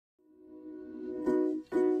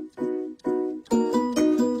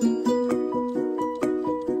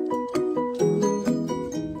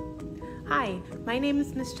My name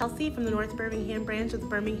is Miss Chelsea from the North Birmingham branch of the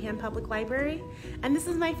Birmingham Public Library, and this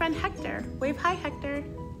is my friend Hector. Wave hi, Hector.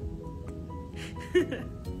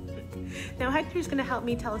 Now Hector's going to help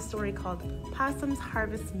me tell a story called Possum's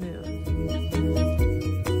Harvest Moon.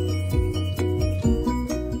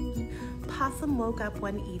 Possum woke up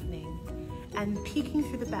one evening, and peeking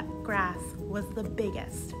through the grass was the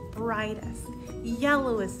biggest, brightest,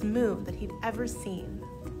 yellowest moon that he'd ever seen.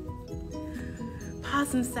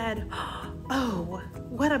 Possum said, "Oh,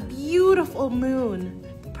 what a beautiful moon!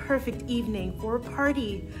 Perfect evening for a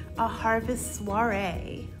party, a harvest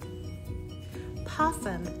soiree."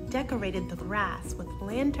 Possum decorated the grass with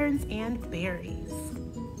lanterns and berries.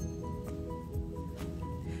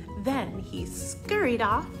 Then he scurried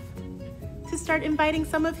off to start inviting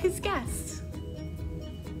some of his guests.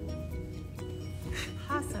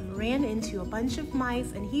 Possum ran into a bunch of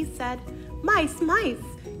mice and he said, "Mice, mice,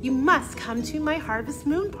 you must come to my harvest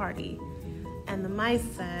moon party." And the mice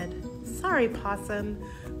said, "Sorry, Possum,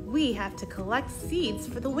 we have to collect seeds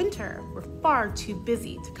for the winter. We're far too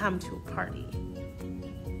busy to come to a party."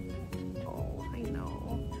 Oh, I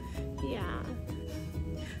know. Yeah.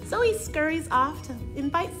 So he scurries off to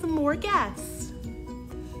invite some more guests.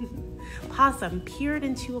 Possum peered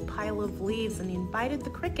into a pile of leaves and he invited the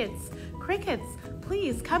crickets. "Crickets,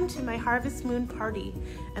 please come to my harvest moon party."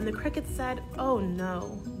 And the crickets said, "Oh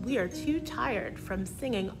no, we are too tired from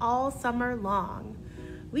singing all summer long.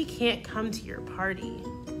 We can't come to your party."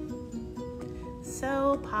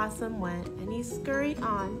 So Possum went and he scurried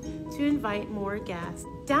on to invite more guests.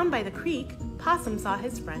 Down by the creek, Possum saw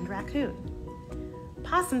his friend Raccoon.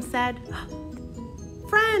 Possum said,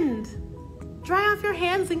 "Friend, dry off your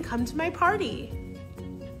hands and come to my party."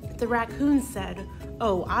 The raccoon said,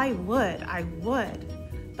 "Oh, I would,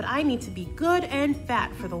 but I need to be good and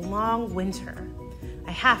fat for the long winter.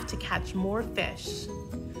 I have to catch more fish."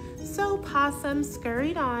 So Possum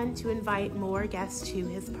scurried on to invite more guests to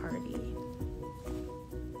his party.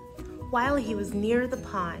 While he was near the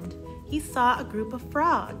pond, he saw a group of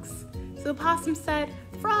frogs. So Possum said,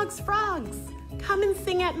 "Frogs, frogs, come and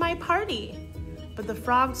sing at my party." But the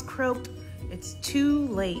frogs croaked, "It's too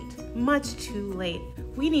late, much too late.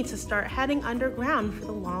 We need to start heading underground for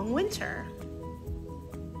the long winter."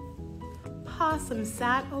 Possum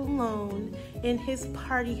sat alone in his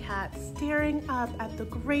party hat, staring up at the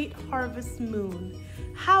great harvest moon.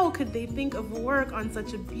 How could they think of work on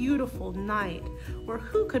such a beautiful night? Or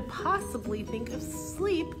who could possibly think of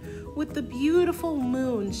sleep with the beautiful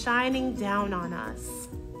moon shining down on us?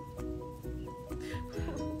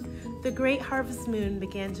 The great harvest moon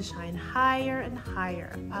began to shine higher and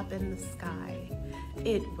higher up in the sky.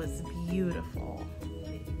 It was beautiful.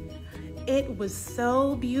 It was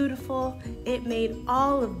so beautiful, it made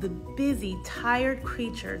all of the busy, tired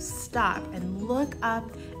creatures stop and look up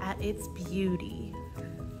at its beauty.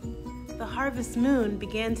 The harvest moon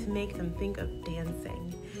began to make them think of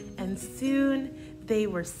dancing, and soon they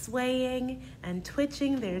were swaying and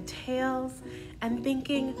twitching their tails and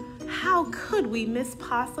thinking, "How could we miss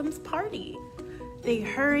Possum's party?" They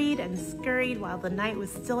hurried and scurried while the night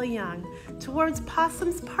was still young towards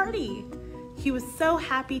Possum's party. He was so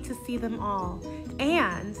happy to see them all,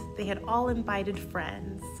 and they had all invited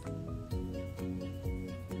friends.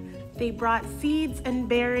 They brought seeds and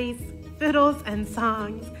berries, fiddles and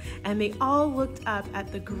songs, and they all looked up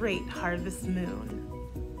at the great harvest moon.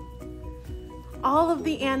 All of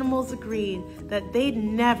the animals agreed that they'd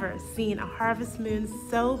never seen a harvest moon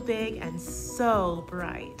so big and so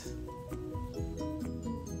bright.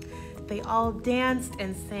 They all danced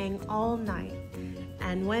and sang all night,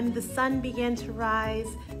 and when the sun began to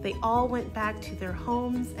rise, they all went back to their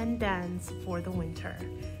homes and dens for the winter.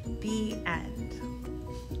 The end.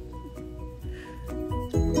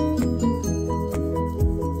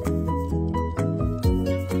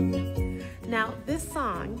 Now, this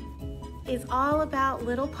song is all about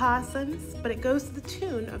little possums, but it goes to the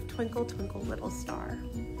tune of Twinkle, Twinkle, Little Star.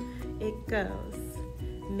 It goes,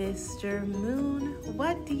 "Mr. Moon,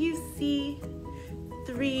 what do you see?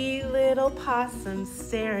 3 little possums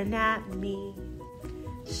staring at me.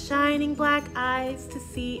 Shining black eyes to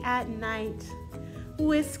see at night.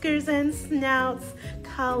 Whiskers and snouts,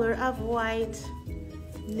 color of white.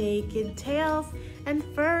 Naked tails and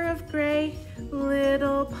fur of gray.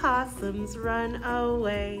 Little possums run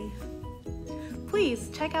away." Please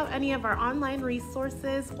check out any of our online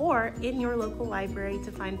resources or in your local library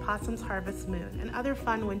to find Possum's Harvest Moon and other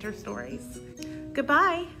fun winter stories.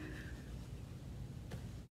 Goodbye!